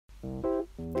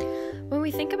When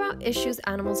we think about issues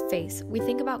animals face, we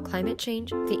think about climate change,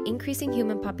 the increasing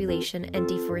human population, and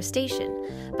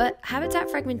deforestation. But habitat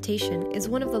fragmentation is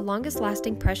one of the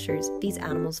longest-lasting pressures these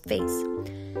animals face.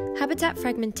 Habitat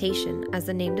fragmentation, as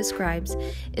the name describes,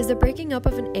 is the breaking up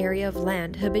of an area of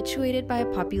land habituated by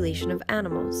a population of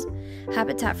animals.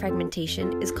 Habitat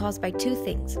fragmentation is caused by two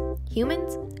things: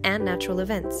 humans and natural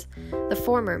events, the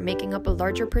former making up a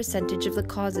larger percentage of the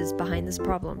causes behind this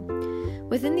problem.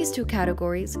 Within these two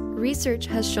categories, research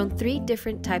has shown three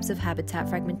different types of habitat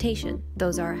fragmentation.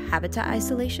 Those are habitat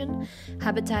isolation,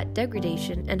 habitat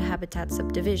degradation, and habitat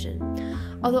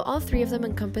subdivision. Although all three of them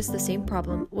encompass the same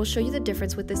problem, we'll show you the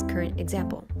difference with this current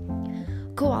example.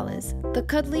 Koalas, the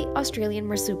cuddly Australian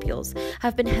marsupials,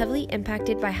 have been heavily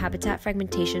impacted by habitat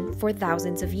fragmentation for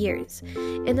thousands of years.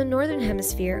 In the northern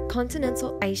hemisphere,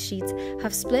 continental ice sheets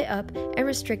have split up and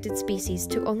restricted species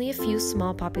to only a few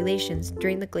small populations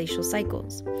during the glacial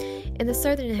cycles. In the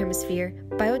southern hemisphere,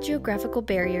 biogeographical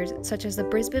barriers such as the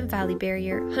Brisbane Valley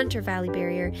Barrier, Hunter Valley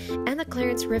Barrier, and the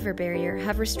Clarence River Barrier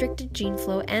have restricted gene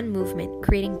flow and movement,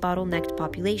 creating bottlenecked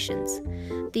populations.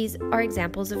 These are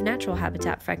examples of natural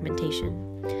habitat fragmentation.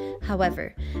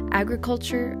 However,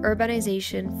 agriculture,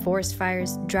 urbanization, forest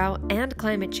fires, drought, and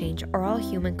climate change are all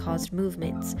human-caused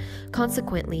movements.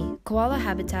 Consequently, koala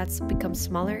habitats become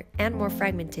smaller and more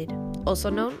fragmented, also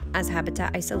known as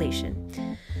habitat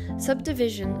isolation.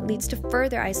 Subdivision leads to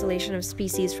further isolation of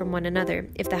species from one another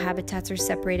if the habitats are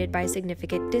separated by a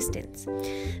significant distance.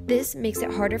 This makes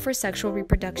it harder for sexual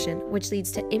reproduction, which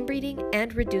leads to inbreeding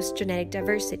and reduced genetic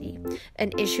diversity,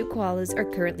 an issue koalas are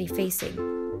currently facing.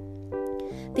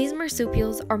 These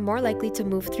marsupials are more likely to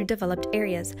move through developed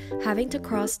areas, having to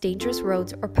cross dangerous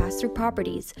roads or pass through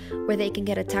properties where they can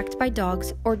get attacked by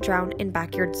dogs or drown in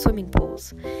backyard swimming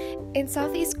pools. In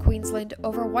southeast Queensland,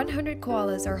 over 100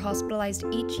 koalas are hospitalized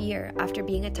each year after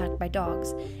being attacked by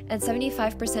dogs, and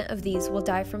 75% of these will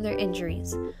die from their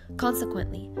injuries.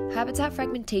 Consequently, habitat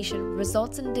fragmentation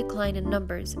results in a decline in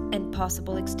numbers and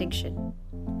possible extinction.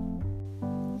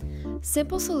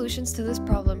 Simple solutions to this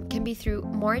problem can be through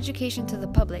more education to the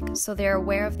public so they are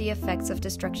aware of the effects of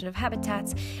destruction of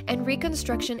habitats, and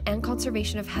reconstruction and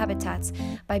conservation of habitats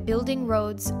by building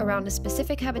roads around a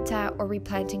specific habitat or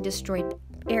replanting destroyed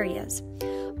areas.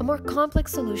 A more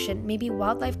complex solution may be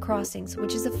wildlife crossings,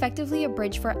 which is effectively a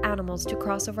bridge for animals to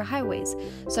cross over highways,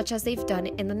 such as they've done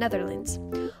in the Netherlands.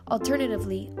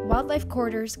 Alternatively, wildlife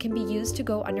corridors can be used to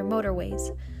go under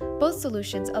motorways. Both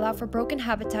solutions allow for broken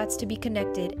habitats to be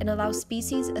connected and allow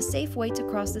species a safe way to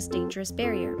cross this dangerous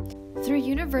barrier. Through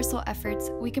universal efforts,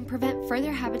 we can prevent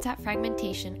further habitat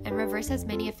fragmentation and reverse as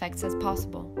many effects as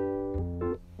possible.